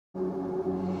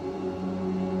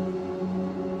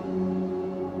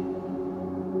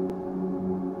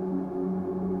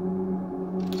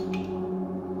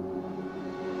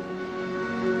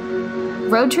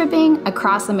road tripping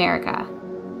across America,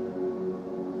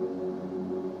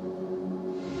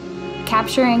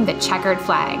 capturing the checkered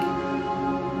flag,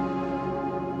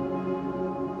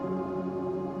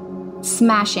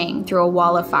 smashing through a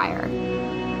wall of fire,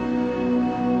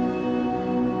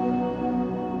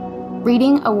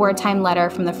 reading a wartime letter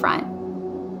from the front,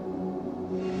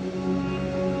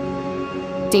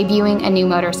 debuting a new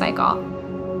motorcycle.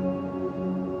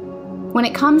 When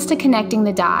it comes to connecting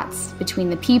the dots between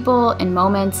the people and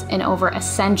moments in over a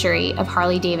century of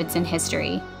Harley Davidson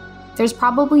history, there's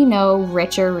probably no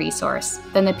richer resource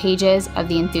than the pages of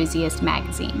the Enthusiast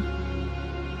magazine.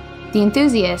 The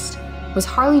Enthusiast was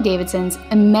Harley Davidson's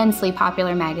immensely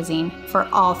popular magazine for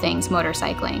all things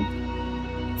motorcycling.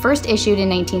 First issued in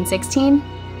 1916,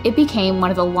 it became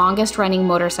one of the longest-running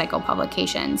motorcycle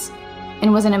publications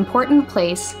and was an important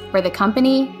place where the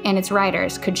company and its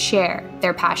writers could share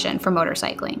their passion for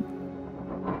motorcycling.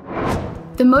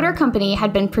 The Motor Company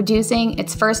had been producing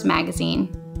its first magazine,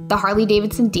 the Harley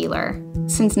Davidson Dealer,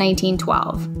 since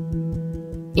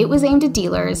 1912. It was aimed at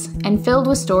dealers and filled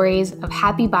with stories of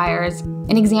happy buyers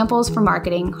and examples for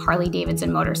marketing Harley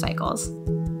Davidson motorcycles.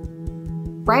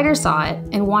 Writers saw it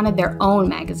and wanted their own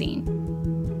magazine.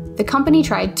 The company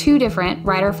tried two different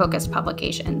rider-focused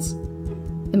publications: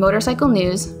 the Motorcycle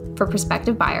News for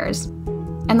prospective buyers,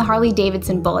 and the Harley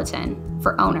Davidson Bulletin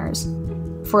for owners.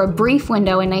 For a brief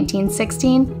window in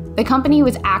 1916, the company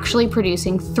was actually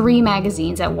producing 3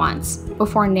 magazines at once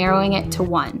before narrowing it to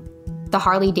one, the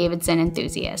Harley Davidson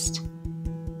Enthusiast.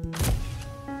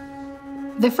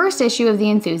 The first issue of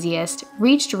the Enthusiast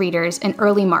reached readers in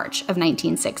early March of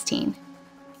 1916.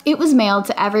 It was mailed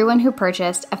to everyone who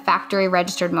purchased a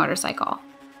factory-registered motorcycle,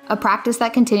 a practice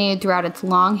that continued throughout its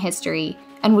long history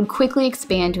and would quickly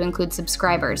expand to include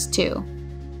subscribers too.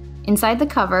 Inside the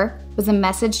cover was a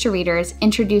message to readers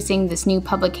introducing this new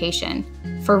publication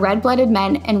for red-blooded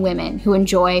men and women who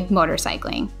enjoy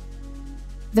motorcycling.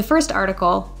 The first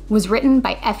article was written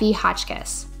by Effie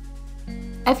Hotchkiss.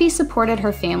 Effie supported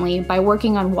her family by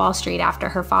working on Wall Street after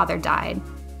her father died,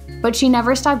 but she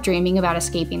never stopped dreaming about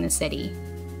escaping the city.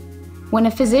 When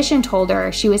a physician told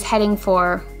her she was heading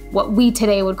for what we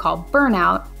today would call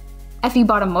burnout, Effie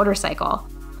bought a motorcycle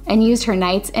and used her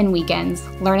nights and weekends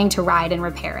learning to ride and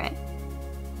repair it.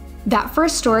 That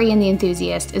first story in The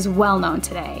Enthusiast is well known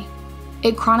today.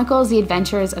 It chronicles the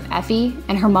adventures of Effie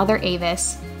and her mother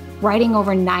Avis riding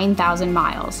over 9,000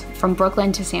 miles from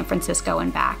Brooklyn to San Francisco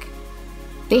and back.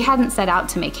 They hadn't set out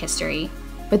to make history,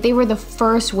 but they were the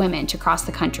first women to cross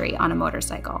the country on a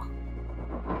motorcycle.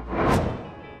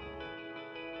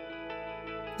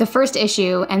 The first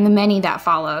issue, and the many that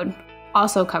followed,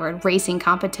 also covered racing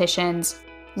competitions,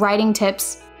 riding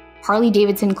tips, Harley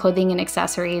Davidson clothing and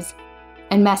accessories,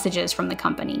 and messages from the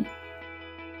company.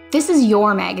 This Is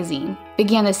Your Magazine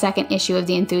began the second issue of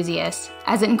The Enthusiast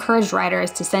as it encouraged riders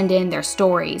to send in their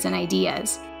stories and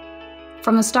ideas.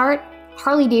 From the start,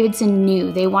 Harley Davidson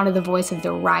knew they wanted the voice of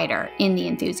the rider in The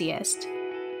Enthusiast.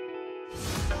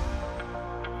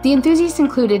 The Enthusiast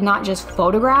included not just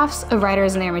photographs of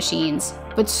riders and their machines,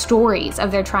 but stories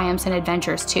of their triumphs and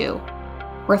adventures too,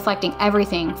 reflecting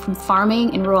everything from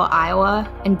farming in rural Iowa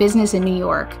and business in New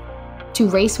York, to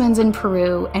race wins in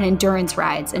Peru and endurance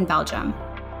rides in Belgium.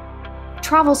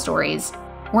 Travel stories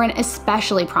were an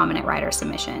especially prominent rider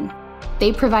submission.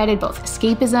 They provided both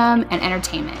escapism and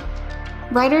entertainment.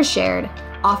 Riders shared,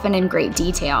 often in great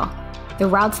detail, the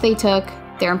routes they took,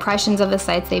 their impressions of the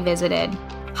sites they visited,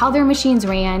 how their machines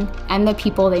ran, and the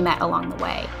people they met along the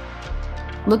way.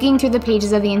 Looking through the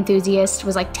pages of The Enthusiast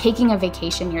was like taking a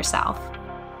vacation yourself.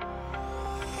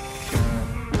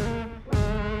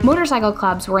 Motorcycle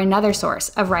clubs were another source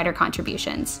of rider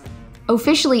contributions.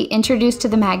 Officially introduced to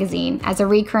the magazine as a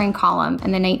recurring column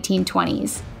in the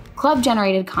 1920s,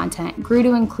 club-generated content grew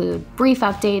to include brief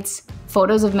updates,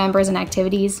 photos of members and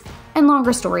activities, and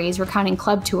longer stories recounting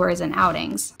club tours and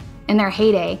outings. In their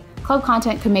heyday, club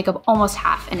content could make up almost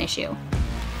half an issue.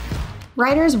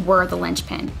 Riders were the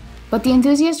linchpin, but The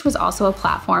Enthusiast was also a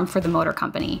platform for the Motor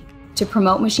Company to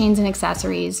promote machines and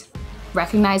accessories,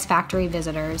 recognize factory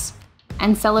visitors,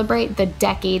 and celebrate the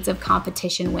decades of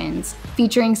competition wins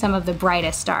featuring some of the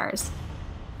brightest stars.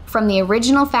 From the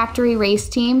original factory race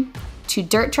team to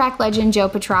dirt track legend Joe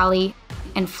Petrali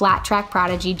and flat track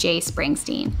prodigy Jay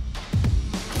Springsteen.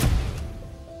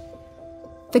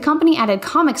 The company added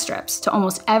comic strips to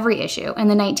almost every issue in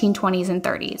the 1920s and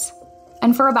 30s,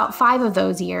 and for about 5 of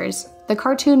those years, the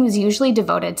cartoon was usually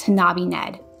devoted to Nobby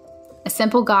Ned, a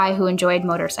simple guy who enjoyed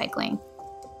motorcycling.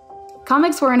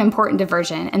 Comics were an important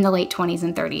diversion in the late 20s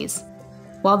and 30s.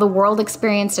 While the world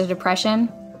experienced a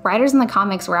depression, writers in the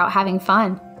comics were out having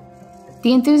fun.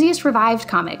 The Enthusiast revived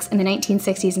comics in the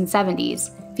 1960s and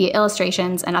 70s via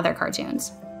illustrations and other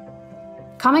cartoons.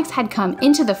 Comics had come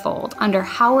into the fold under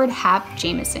Howard Hap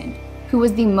Jameson, who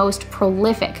was the most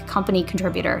prolific company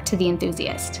contributor to The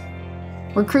Enthusiast.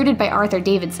 Recruited by Arthur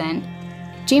Davidson,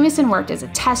 Jameson worked as a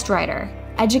test writer,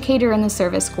 educator in the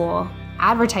service school,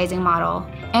 advertising model,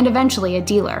 and eventually a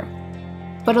dealer.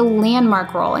 But a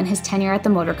landmark role in his tenure at the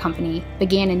motor company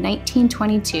began in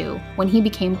 1922 when he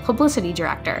became publicity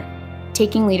director,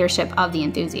 taking leadership of The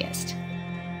Enthusiast.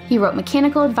 He wrote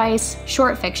mechanical advice,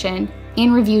 short fiction,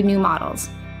 and reviewed new models,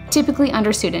 typically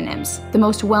under pseudonyms, the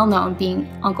most well-known being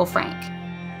Uncle Frank.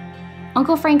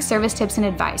 Uncle Frank's service tips and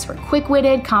advice were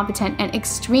quick-witted, competent, and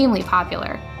extremely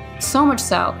popular, so much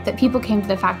so that people came to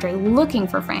the factory looking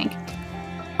for Frank,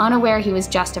 unaware he was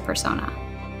just a persona.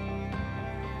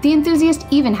 The Enthusiast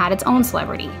even had its own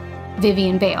celebrity,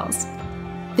 Vivian Bales.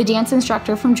 The dance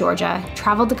instructor from Georgia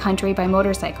traveled the country by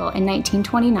motorcycle in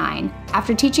 1929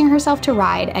 after teaching herself to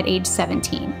ride at age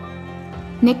 17.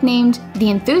 Nicknamed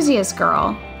the Enthusiast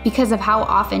Girl because of how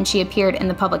often she appeared in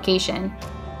the publication,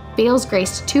 Bales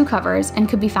graced 2 covers and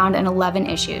could be found in 11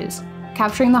 issues,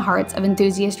 capturing the hearts of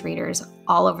enthusiast readers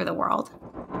all over the world.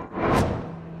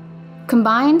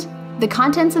 Combined, the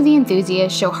contents of The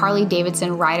Enthusiast show Harley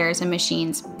Davidson riders and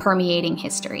machines permeating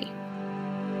history.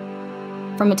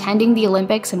 From attending the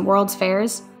Olympics and World's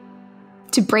Fairs,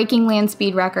 to breaking land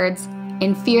speed records,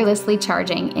 and fearlessly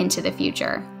charging into the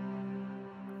future.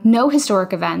 No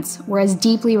historic events were as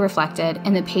deeply reflected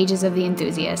in the pages of The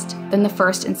Enthusiast than the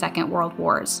First and Second World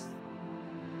Wars.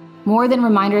 More than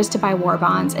reminders to buy war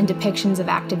bonds and depictions of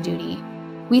active duty,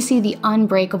 we see the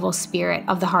unbreakable spirit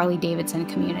of the Harley Davidson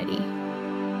community.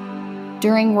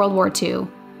 During World War II,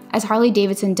 as Harley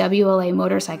Davidson WLA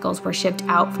motorcycles were shipped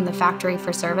out from the factory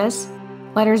for service,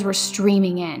 letters were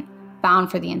streaming in, bound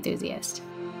for The Enthusiast.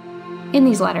 In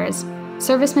these letters,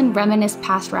 servicemen reminisced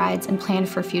past rides and planned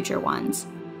for future ones.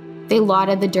 They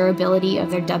lauded the durability of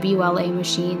their WLA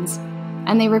machines,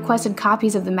 and they requested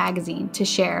copies of the magazine to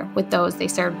share with those they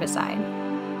served beside.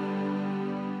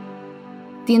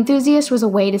 The Enthusiast was a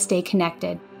way to stay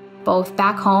connected, both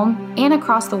back home and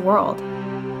across the world.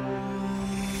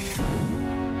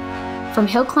 From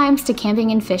hill climbs to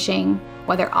camping and fishing,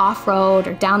 whether off-road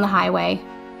or down the highway,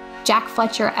 Jack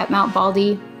Fletcher at Mount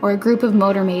Baldy, or a group of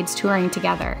motormaids touring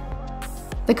together.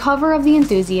 The cover of The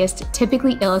Enthusiast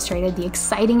typically illustrated the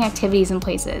exciting activities and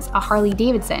places a Harley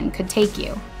Davidson could take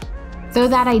you. Though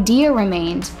that idea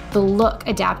remained, the look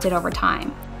adapted over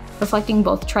time, reflecting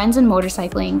both trends in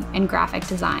motorcycling and graphic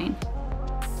design.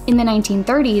 In the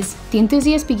 1930s, The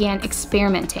Enthusiast began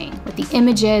experimenting with the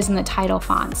images and the title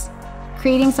fonts,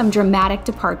 creating some dramatic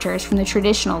departures from the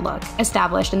traditional look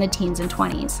established in the teens and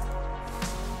 20s.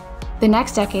 The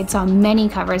next decade saw many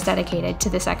covers dedicated to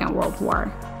the Second World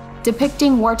War,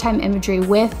 depicting wartime imagery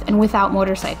with and without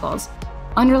motorcycles,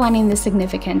 underlining the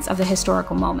significance of the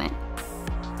historical moment.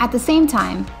 At the same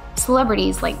time,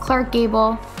 celebrities like Clark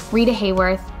Gable, Rita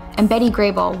Hayworth, and Betty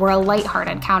Grable were a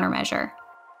lighthearted countermeasure.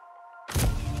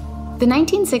 The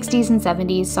 1960s and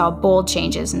 70s saw bold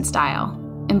changes in style,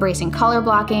 embracing color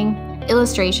blocking,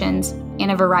 illustrations,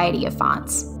 and a variety of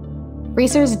fonts.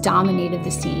 Racers dominated the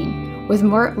scene, with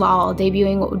Mert Lawal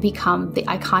debuting what would become the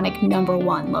iconic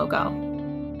 #1 logo.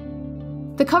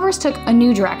 The covers took a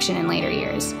new direction in later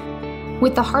years.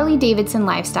 With the Harley-Davidson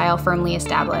lifestyle firmly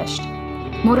established,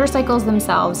 motorcycles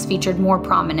themselves featured more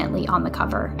prominently on the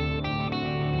cover.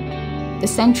 The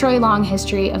century-long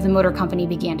history of the motor company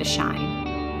began to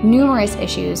shine. Numerous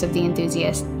issues of The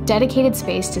Enthusiast dedicated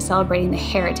space to celebrating the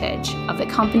heritage of the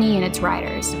company and its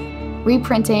riders,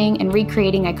 reprinting and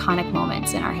recreating iconic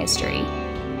moments in our history.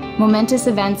 Momentous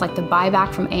events like the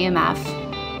buyback from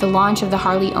AMF, the launch of the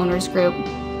Harley Owners Group,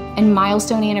 and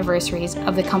milestone anniversaries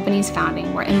of the company's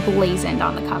founding were emblazoned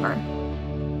on the cover.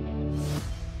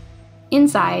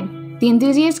 Inside, The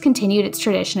Enthusiast continued its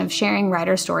tradition of sharing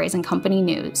rider stories and company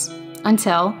news,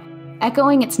 until,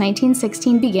 echoing its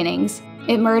 1916 beginnings,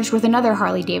 it merged with another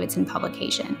Harley-Davidson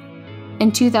publication.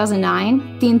 In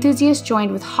 2009, The Enthusiast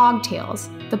joined with Hog Tales,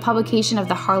 the publication of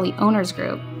the Harley Owners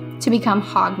Group, to become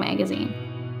Hog Magazine.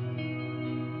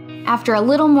 After a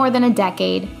little more than a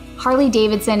decade,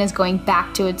 Harley-Davidson is going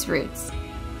back to its roots,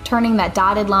 turning that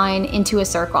dotted line into a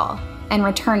circle, and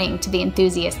returning to the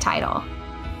Enthusiast title.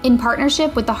 In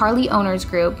partnership with the Harley Owners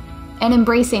Group, and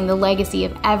embracing the legacy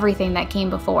of everything that came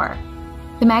before,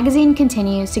 the magazine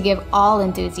continues to give all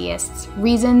enthusiasts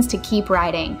reasons to keep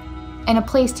riding, and a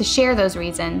place to share those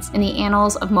reasons in the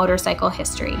annals of motorcycle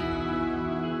history.